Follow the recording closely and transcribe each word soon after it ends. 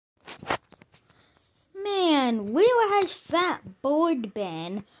then where has Fat Board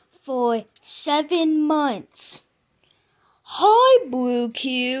been for 7 months? Hi, Blue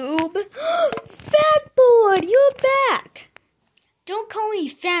Cube. Fat Board, you're back. Don't call me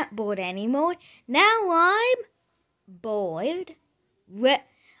Fat Board anymore. Now I'm bored.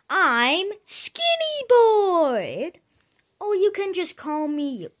 I'm Skinny Board. Or you can just call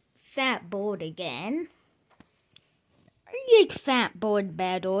me Fat Board again. I like Fat Board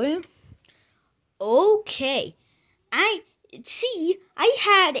better. Okay. I've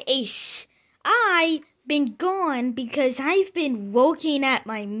been gone because I've been working at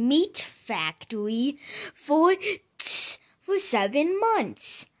my meat factory for 7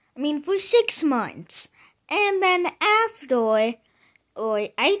 months. For 6 months. And then after,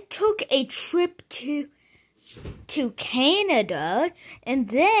 I took a trip to Canada, and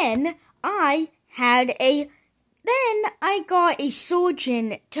then I got a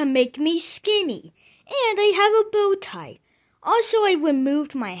surgeon to make me skinny, and I have a bow tie. Also, I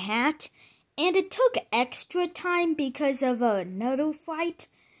removed my hat, and it took extra time because of another fight.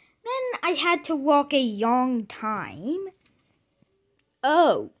 Then I had to walk a long time.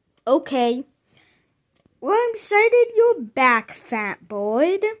 Oh, okay. Well, I'm excited you're back, Fat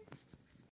Board.